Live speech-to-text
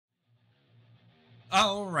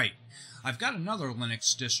Alright, I've got another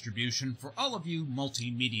Linux distribution for all of you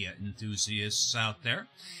multimedia enthusiasts out there,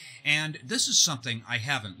 and this is something I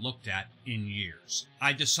haven't looked at in years.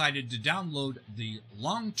 I decided to download the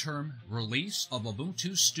long-term release of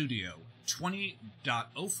Ubuntu Studio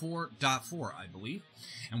 20.04.4, I believe,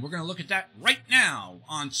 and we're going to look at that right now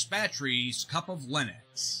on Spatry's Cup of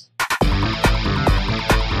Linux.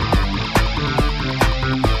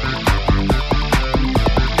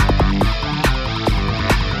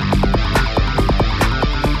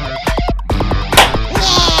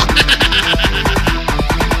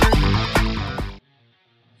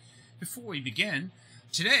 Before we begin,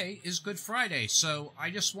 today is Good Friday, so I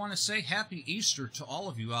just want to say Happy Easter to all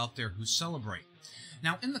of you out there who celebrate.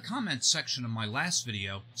 Now, in the comments section of my last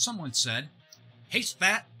video, someone said, "Hey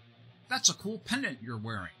Spat, that's a cool pendant you're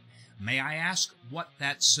wearing. May I ask what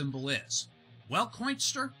that symbol is?" Well,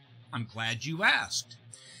 Coinster, I'm glad you asked.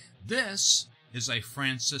 This is a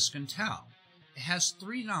Franciscan tau. It has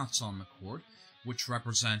 3 knots on the cord, which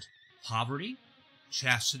represent poverty,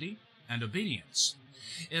 chastity, and obedience.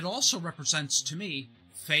 It also represents to me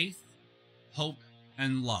faith, hope,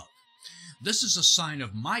 and love. This is a sign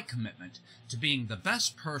of my commitment to being the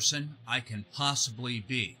best person I can possibly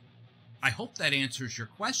be. I hope that answers your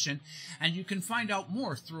question, and you can find out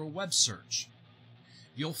more through a web search.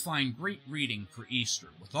 You'll find great reading for Easter.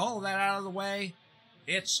 With all of that out of the way,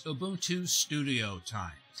 it's Ubuntu Studio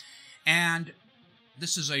time. And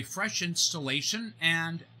this is a fresh installation,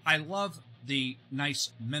 and I love the nice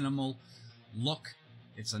minimal look.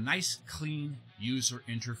 It's a nice, clean user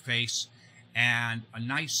interface and a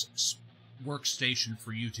nice workstation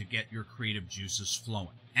for you to get your creative juices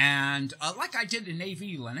flowing. And like I did in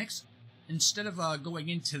AV Linux, instead of going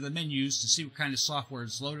into the menus to see what kind of software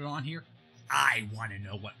is loaded on here, I want to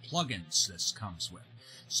know what plugins this comes with.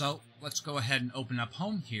 So let's go ahead and open up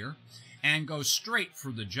Home here and go straight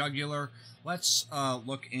for the jugular. Let's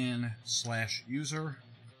look in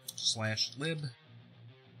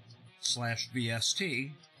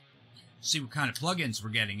 /user/lib/vst, see what kind of plugins we're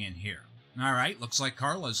getting in here. Alright, looks like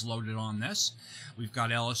Carla's loaded on this. We've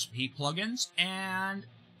got LSP plugins and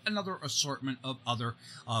another assortment of other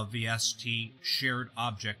VST shared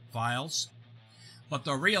object files. But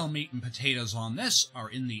the real meat and potatoes on this are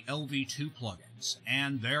in the LV2 plugins,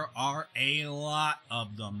 and there are a lot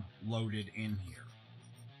of them loaded in here.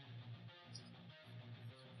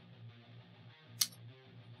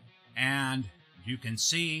 And you can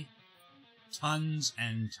see tons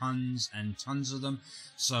and tons and tons of them,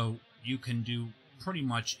 so you can do pretty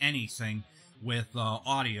much anything with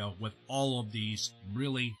audio with all of these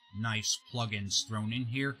really nice plugins thrown in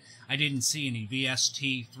here. I didn't see any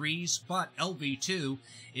VST3s, but LV2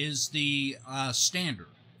 is the standard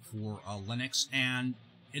for Linux, and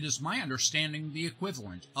it is my understanding the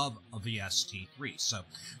equivalent of a VST3, so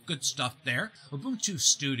good stuff there. Ubuntu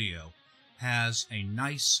Studio has a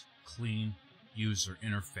nice, clean user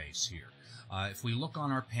interface here. If we look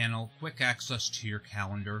on our panel, quick access to your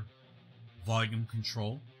calendar, volume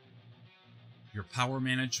control, your power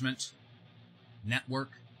management,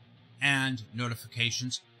 network, and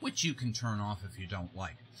notifications, which you can turn off if you don't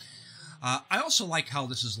like. I also like how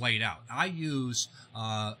this is laid out. I use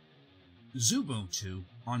Ubuntu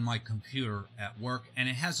on my computer at work, and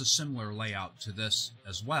it has a similar layout to this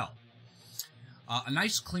as well. A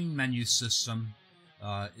nice clean menu system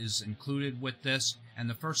is included with this, and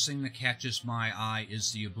the first thing that catches my eye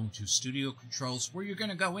is the Ubuntu Studio controls, where you're going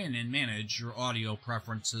to go in and manage your audio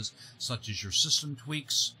preferences, such as your system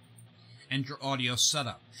tweaks and your audio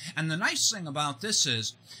setup. And the nice thing about this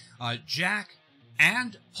is Jack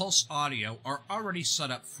and Pulse Audio are already set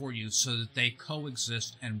up for you so that they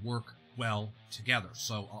coexist and work well together.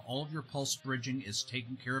 So all of your pulse bridging is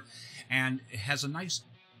taken care of, and it has a nice,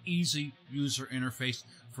 easy user interface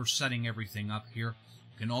for setting everything up here.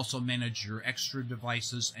 You can also manage your extra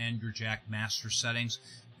devices and your Jack master settings.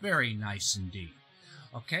 Very nice indeed.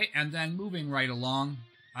 Okay, and then moving right along,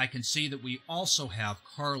 I can see that we also have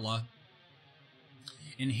Carla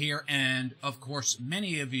in here, and of course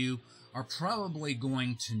many of you are probably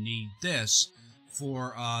going to need this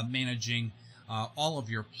for managing all of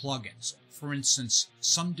your plugins. For instance,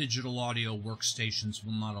 some digital audio workstations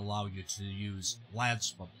will not allow you to use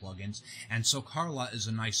LADSPA plugins, and so Carla is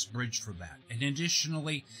a nice bridge for that. And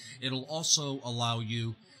additionally, it'll also allow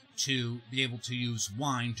you to be able to use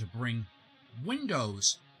Wine to bring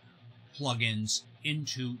Windows plugins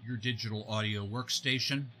into your digital audio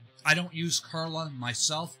workstation. I don't use Carla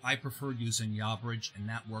myself. I prefer using YaBridge, and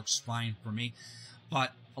that works fine for me.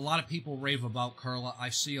 But a lot of people rave about Carla. I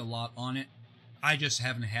see a lot on it. I just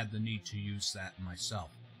haven't had the need to use that myself.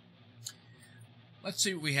 Let's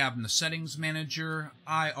see what we have in the settings manager.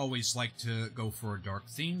 I always like to go for a dark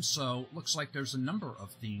theme, so looks like there's a number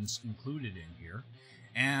of themes included in here.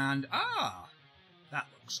 And, that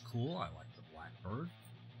looks cool. I like the blackbird.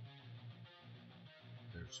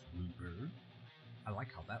 There's bluebird. I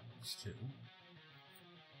like how that looks, too.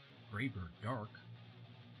 Graybird dark.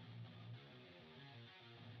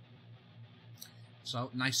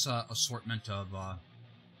 So, nice assortment of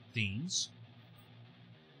themes.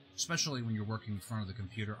 Especially when you're working in front of the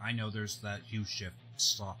computer. I know there's that hue shift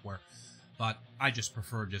software, but I just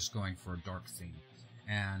prefer just going for a dark theme.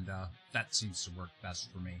 And that seems to work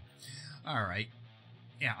best for me. Alright.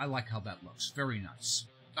 Yeah, I like how that looks. Very nice.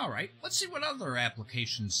 Alright, let's see what other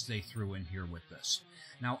applications they threw in here with this.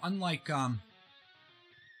 Now, unlike AV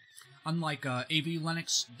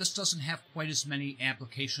Linux, this doesn't have quite as many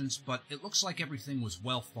applications, but it looks like everything was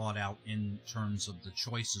well thought out in terms of the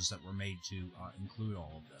choices that were made to include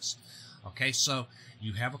all of this. Okay, so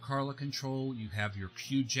you have a Carla control, you have your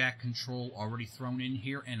QJack control already thrown in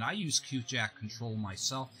here, and I use QJack control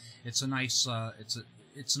myself. It's a nice,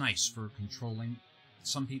 it's nice for controlling.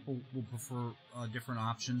 Some people will prefer different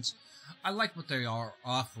options. I like what they are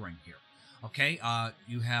offering here. Okay,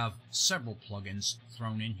 you have several plugins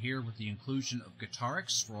thrown in here with the inclusion of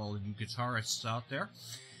Guitarix for all of you guitarists out there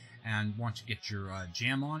and want to get your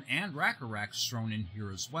jam on, and Racker Racks thrown in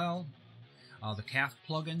here as well. The CAF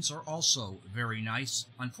plugins are also very nice.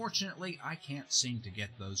 Unfortunately, I can't seem to get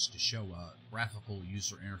those to show a graphical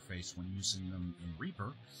user interface when using them in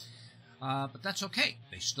Reaper, but that's okay.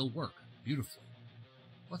 They still work beautifully.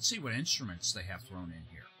 Let's see what instruments they have thrown in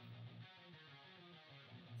here.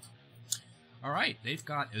 Alright, they've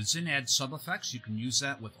got a Zinad sub-effects. You can use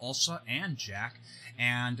that with ALSA and Jack.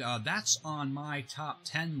 And that's on my top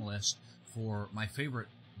 10 list for my favorite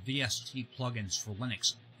VST plugins for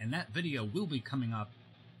Linux. And that video will be coming up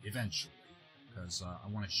eventually, because I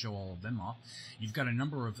want to show all of them off. You've got a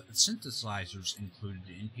number of synthesizers included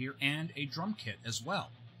in here, and a drum kit as well.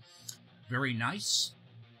 Very nice.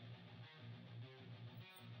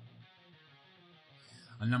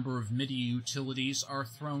 A number of MIDI utilities are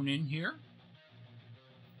thrown in here.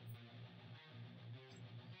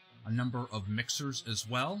 A number of mixers as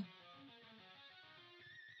well.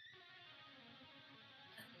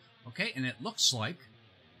 Okay, and it looks like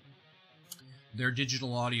their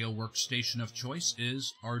digital audio workstation of choice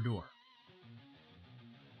is Ardour.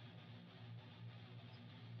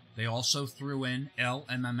 They also threw in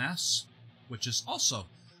LMMS, which is also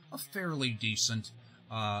a fairly decent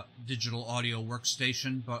digital audio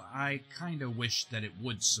workstation, but I kind of wish that it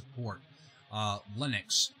would support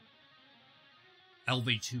Linux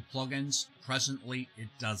LV2 plugins. Presently, it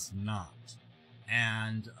does not.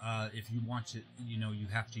 And if you want to, you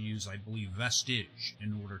have to use, I believe, Vestige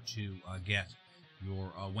in order to get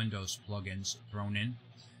your Windows plugins thrown in.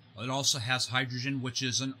 It also has Hydrogen, which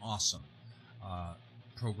is an awesome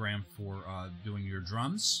program for doing your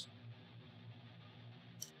drums.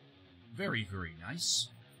 Very, very nice.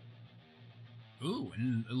 Ooh,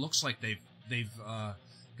 and it looks like they've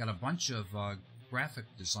got a bunch of graphic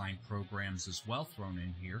design programs as well thrown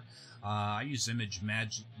in here. I use Image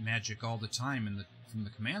Magic all the time from the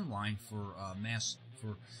command line for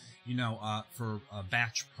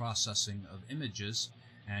batch processing of images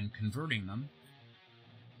and converting them.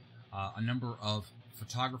 A number of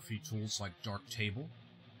photography tools like Darktable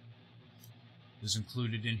is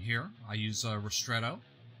included in here. I use Ristretto.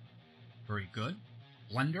 Very good.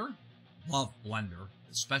 Blender. Love Blender,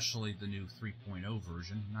 especially the new 3.0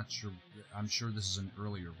 version. I'm sure this is an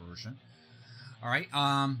earlier version. Alright,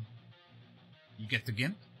 you get the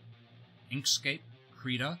GIMP, Inkscape,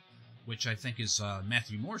 Krita, which I think is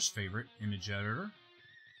Matthew Moore's favorite image editor,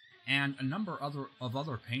 and a number of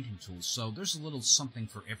other painting tools. So there's a little something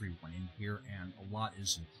for everyone in here, and a lot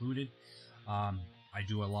is included. I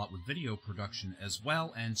do a lot with video production as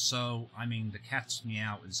well, and so, the Cat's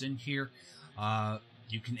Meow is in here.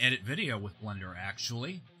 You can edit video with Blender,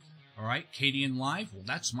 actually. Alright, Kadian Live, well,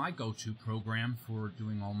 that's my go-to program for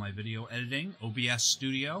doing all my video editing. OBS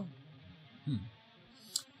Studio.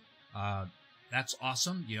 That's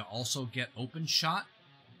awesome. You also get OpenShot,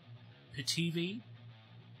 PTV.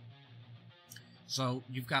 So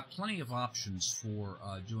you've got plenty of options for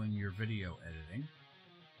doing your video editing.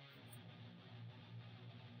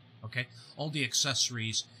 Okay, all the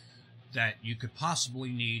accessories that you could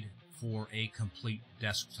possibly need for a complete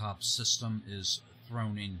desktop system is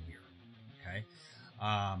thrown in here. Okay,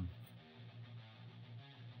 a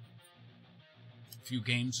few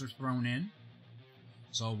games are thrown in,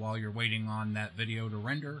 so while you're waiting on that video to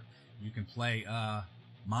render, you can play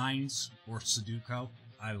Mines or Sudoku.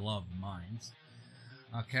 I love Mines.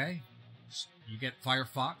 Okay, You get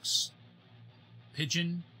Firefox,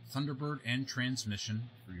 Pigeon, Thunderbird, and Transmission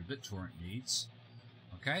for your BitTorrent needs.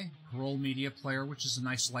 Okay, Parole Media Player, which is a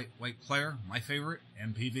nice lightweight player, my favorite,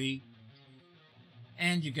 MPV.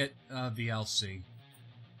 And you get VLC.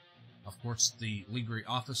 Of course, the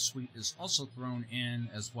LibreOffice suite is also thrown in,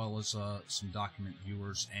 as well as some document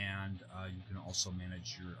viewers, and you can also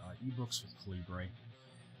manage your ebooks with Calibre.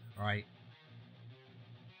 All right.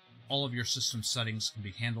 All of your system settings can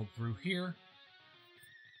be handled through here.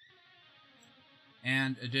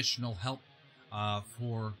 And additional help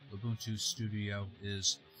for Ubuntu Studio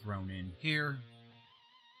is thrown in here.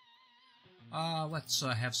 Let's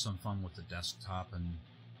have some fun with the desktop, and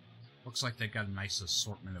looks like they got a nice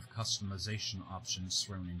assortment of customization options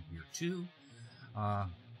thrown in here too. Oh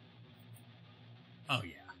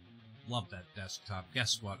yeah, love that desktop.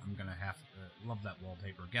 Guess what? I'm gonna have to love that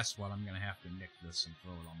wallpaper. Guess what? I'm gonna have to nick this and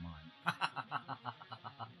throw it on mine.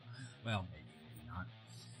 Well, maybe not.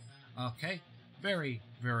 Okay. Very,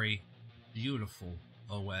 very beautiful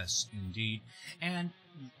OS indeed. And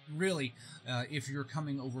really, if you're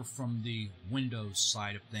coming over from the Windows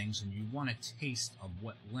side of things and you want a taste of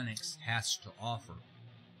what Linux has to offer,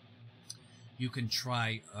 you can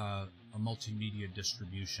try a multimedia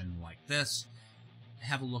distribution like this.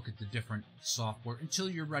 Have a look at the different software until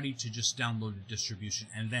you're ready to just download a distribution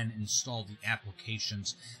and then install the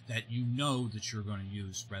applications that you know that you're going to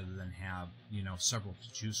use, rather than have, several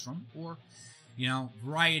to choose from. Or,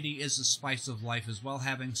 variety is the spice of life as well.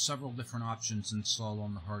 Having several different options installed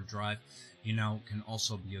on the hard drive, can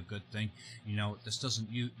also be a good thing. This doesn't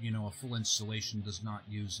use, a full installation does not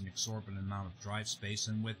use an exorbitant amount of drive space.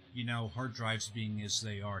 And with, hard drives being as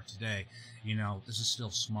they are today, this is still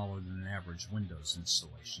smaller than an average Windows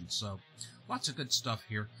installation. So lots of good stuff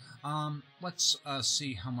here. Let's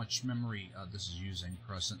see how much memory this is using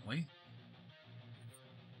presently.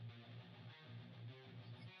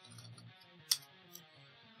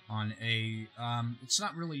 On a, it's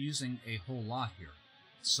not really using a whole lot here.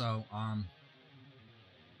 So,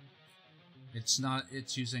 it's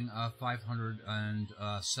using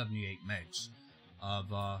 578 megs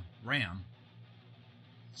of RAM.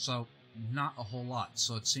 So, not a whole lot.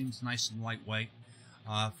 So, it seems nice and lightweight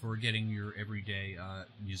for getting your everyday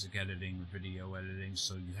music editing, video editing.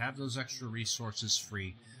 So, you have those extra resources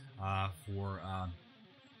free for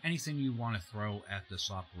anything you want to throw at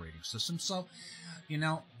this operating system. So,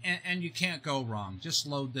 and you can't go wrong. Just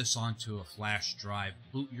load this onto a flash drive,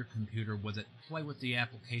 boot your computer with it, play with the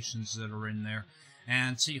applications that are in there,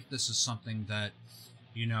 and see if this is something that,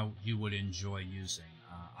 you would enjoy using.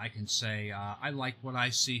 I can say I like what I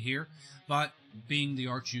see here, but being the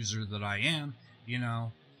Arch user that I am,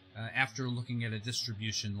 after looking at a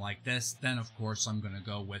distribution like this, then of course I'm going to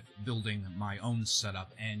go with building my own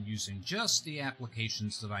setup and using just the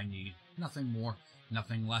applications that I need. Nothing more,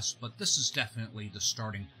 nothing less, but this is definitely the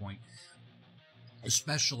starting point,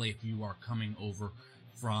 especially if you are coming over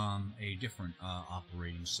from a different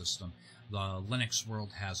operating system. The Linux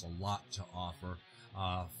world has a lot to offer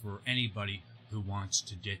for anybody who wants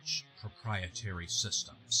to ditch proprietary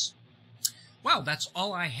systems. Well, that's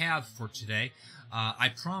all I have for today.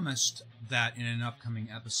 I promised that in an upcoming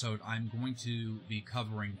episode I'm going to be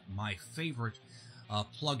covering my favorite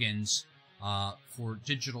plugins for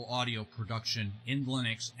digital audio production in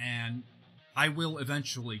Linux, and I will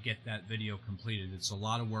eventually get that video completed. It's a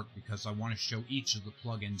lot of work because I want to show each of the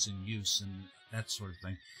plugins in use and that sort of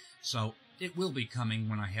thing. So it will be coming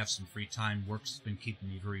when I have some free time. Work's been keeping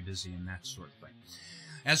me very busy and that sort of thing.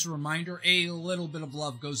 As a reminder, a little bit of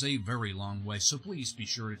love goes a very long way, so please be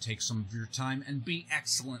sure to take some of your time and be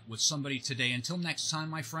excellent with somebody today. Until next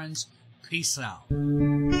time, my friends, peace out.